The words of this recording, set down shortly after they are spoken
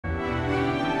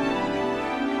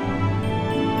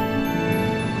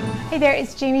Hey there,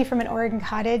 it's Jamie from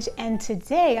AnOregonCottage, and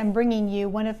today I'm bringing you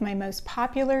one of my most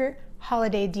popular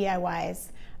holiday DIYs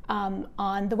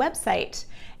on the website,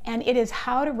 and it is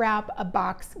how to wrap a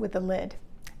box with a lid.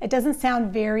 It doesn't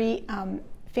sound very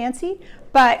fancy,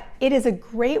 but it is a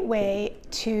great way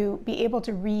to be able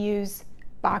to reuse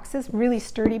boxes, really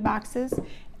sturdy boxes,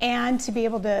 and to be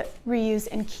able to reuse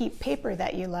and keep paper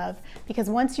that you love, because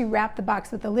once you wrap the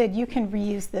box with the lid, you can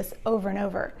reuse this over and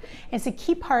over. It's a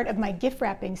key part of my gift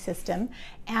wrapping system,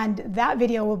 and that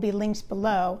video will be linked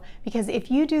below, because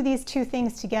if you do these two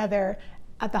things together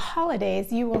at the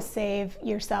holidays, you will save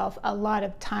yourself a lot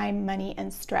of time, money,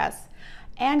 and stress,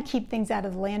 and keep things out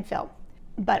of the landfill.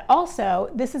 But also,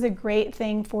 this is a great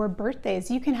thing for birthdays.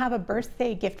 You can have a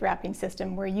birthday gift wrapping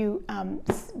system where you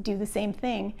do the same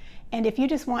thing. And if you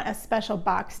just want a special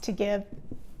box to give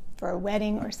for a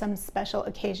wedding or some special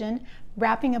occasion,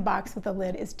 wrapping a box with a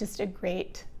lid is just a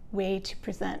great way to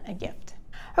present a gift.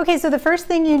 Okay, so the first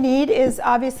thing you need is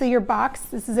obviously your box.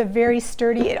 This is a very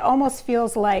sturdy, it almost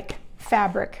feels like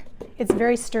fabric. It's a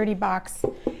very sturdy box.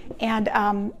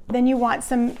 And then you want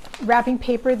some wrapping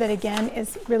paper that again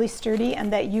is really sturdy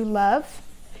and that you love.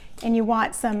 And you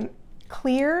want some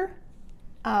clear,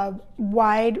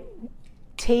 wide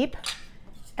tape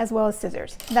as well as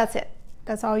scissors. That's it.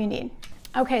 That's all you need.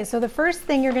 Okay, so the first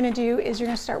thing you're going to do is you're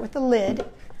going to start with the lid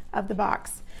of the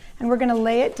box. And we're going to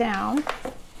lay it down.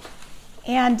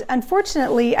 And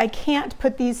unfortunately, I can't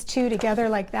put these two together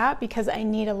like that because I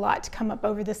need a lot to come up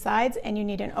over the sides and you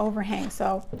need an overhang,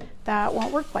 so that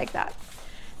won't work like that.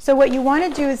 So what you want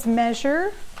to do is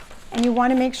measure, and you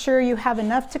want to make sure you have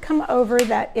enough to come over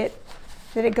that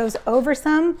it goes over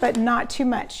some, but not too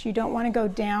much. You don't want to go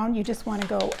down, you just want to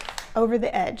go over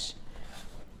the edge.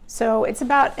 So it's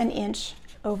about an inch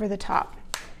over the top.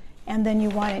 And then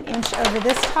you want an inch over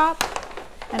this top.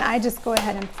 And I just go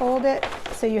ahead and fold it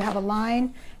so you have a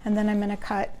line, and then I'm going to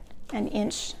cut an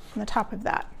inch on the top of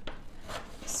that.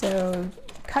 So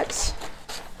cut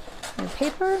your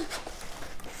paper.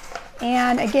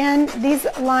 And again, these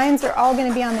lines are all going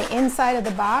to be on the inside of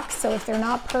the box, so if they're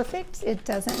not perfect, it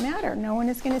doesn't matter. No one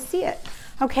is going to see it.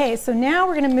 Okay, so now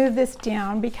we're going to move this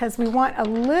down because we want a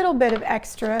little bit of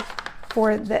extra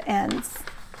for the ends.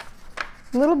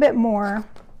 A little bit more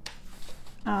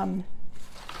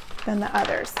than the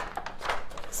others.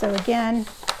 So again,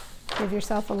 give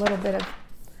yourself a little bit of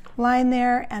line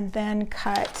there, and then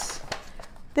cut.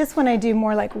 This one I do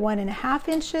more like 1.5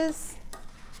 inches.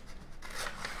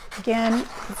 Again,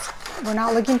 we're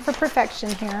not looking for perfection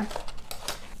here.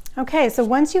 Okay, so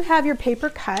once you have your paper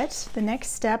cut, the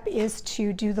next step is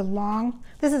to do the long.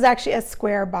 This is actually a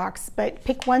square box, but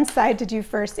pick one side to do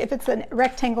first. If it's a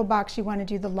rectangle box, you want to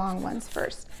do the long ones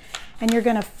first. And you're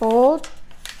going to fold.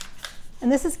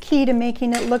 And this is key to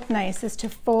making it look nice, is to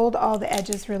fold all the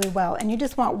edges really well. And you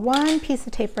just want one piece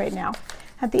of tape right now.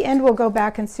 At the end, we'll go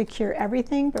back and secure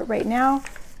everything, but right now,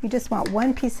 you just want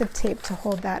one piece of tape to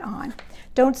hold that on.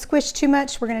 Don't squish too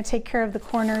much. We're going to take care of the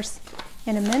corners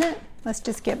in a minute. Let's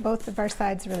just get both of our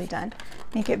sides really done.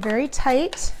 Make it very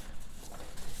tight.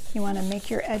 You want to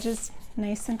make your edges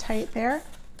nice and tight there.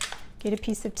 Get a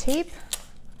piece of tape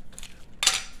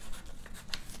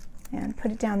and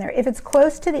put it down there. If it's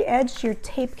close to the edge, your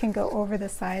tape can go over the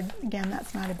side. Again,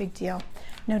 that's not a big deal.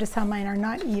 Notice how mine are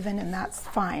not even, and that's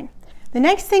fine. The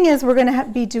next thing is we're going to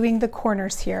be doing the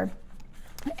corners here.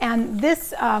 And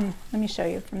this, let me show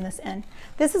you from this end.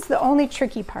 This is the only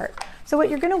tricky part. So what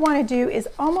you're going to want to do is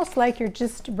almost like you're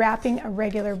just wrapping a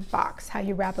regular box, how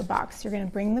you wrap a box. You're going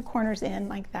to bring the corners in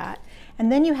like that. And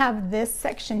then you have this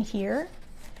section here,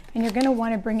 and you're going to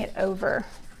want to bring it over.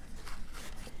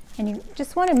 And you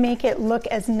just want to make it look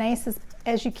as nice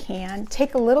as you can.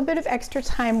 Take a little bit of extra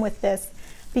time with this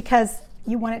because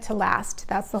you want it to last.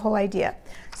 That's the whole idea.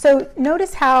 So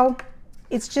notice how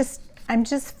it's just, I'm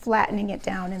just flattening it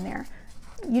down in there.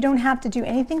 You don't have to do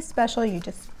anything special. You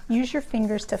just use your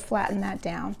fingers to flatten that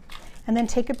down. And then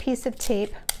take a piece of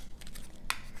tape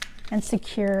and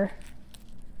secure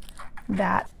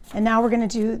that. And now we're going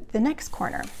to do the next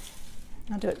corner.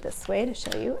 I'll do it this way to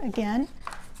show you again.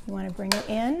 You want to bring it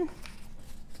in.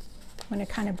 I'm going to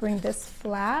kind of bring this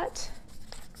flat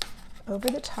over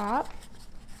the top.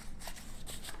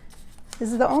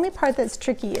 This is the only part that's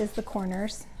tricky, is the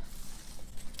corners.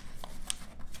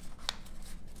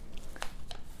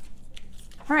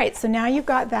 All right, so now you've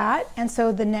got that, and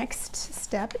so the next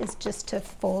step is just to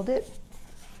fold it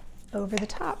over the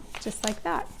top, just like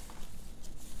that.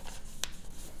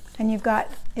 And you've got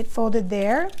it folded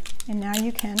there, and now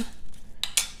you can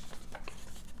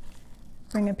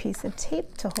bring a piece of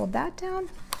tape to hold that down.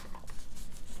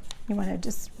 You want to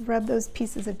just rub those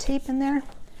pieces of tape in there,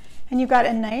 and you've got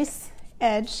a nice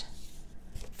edge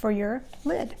for your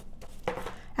lid.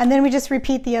 And then we just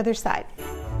repeat the other side.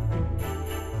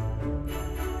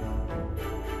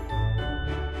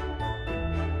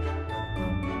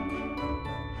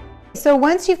 So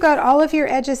once you've got all of your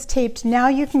edges taped, now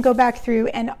you can go back through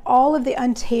and all of the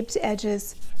untaped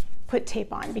edges put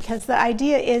tape on, because the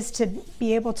idea is to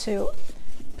be able to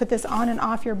put this on and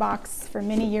off your box for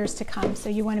many years to come. So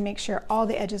you want to make sure all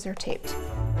the edges are taped.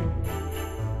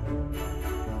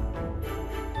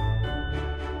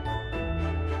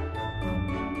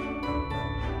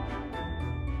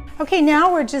 Okay,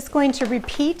 now we're just going to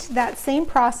repeat that same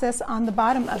process on the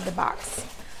bottom of the box.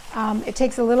 It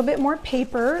takes a little bit more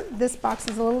paper. This box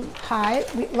is a little high.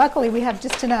 Luckily, we have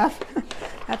just enough.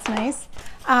 That's nice.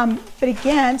 But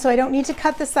again, so I don't need to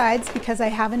cut the sides because I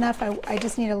have enough. I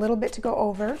just need a little bit to go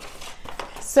over.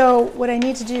 So what I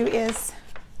need to do is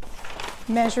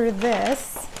measure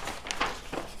this.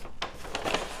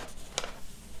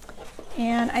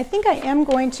 And I think I am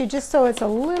going to, just so it's a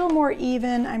little more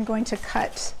even, I'm going to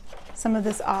cut some of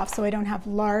this off so I don't have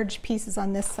large pieces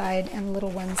on this side and little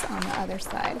ones on the other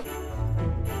side.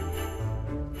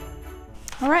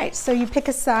 All right, so you pick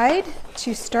a side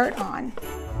to start on.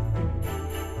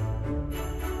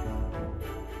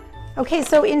 Okay,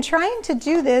 so in trying to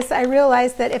do this, I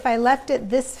realized that if I left it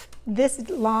this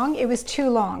long, it was too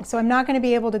long. So I'm not going to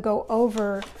be able to go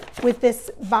over with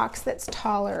this box that's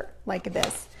taller like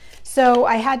this. So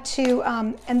I had to,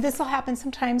 and this will happen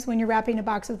sometimes when you're wrapping a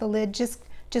box with a lid, just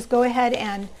go ahead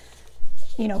and,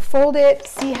 fold it,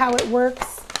 see how it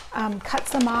works, cut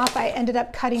some off. I ended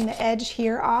up cutting the edge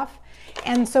here off.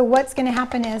 And so what's going to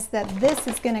happen is that this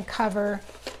is going to cover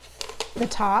the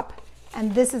top,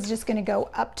 and this is just going to go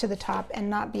up to the top and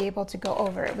not be able to go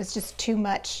over. It was just too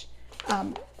much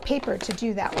paper to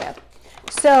do that with.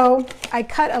 So I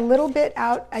cut a little bit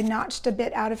out, I notched a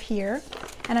bit out of here,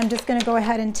 and I'm just going to go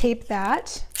ahead and tape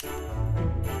that.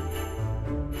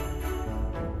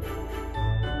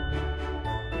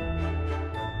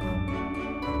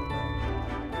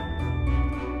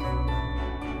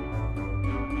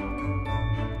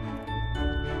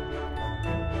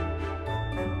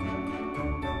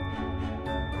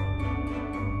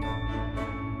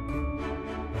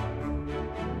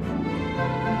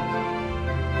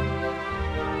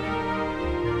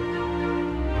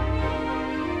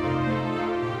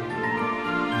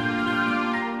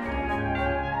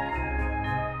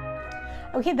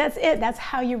 Okay, that's it. That's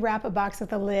how you wrap a box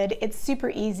with a lid. It's super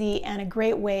easy and a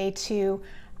great way to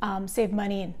save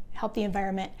money and help the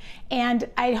environment. And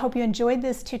I hope you enjoyed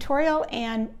this tutorial,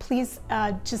 and please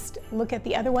just look at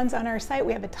the other ones on our site.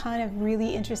 We have a ton of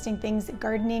really interesting things,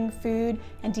 gardening, food,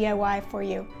 and DIY for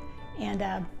you.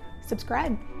 And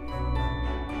subscribe.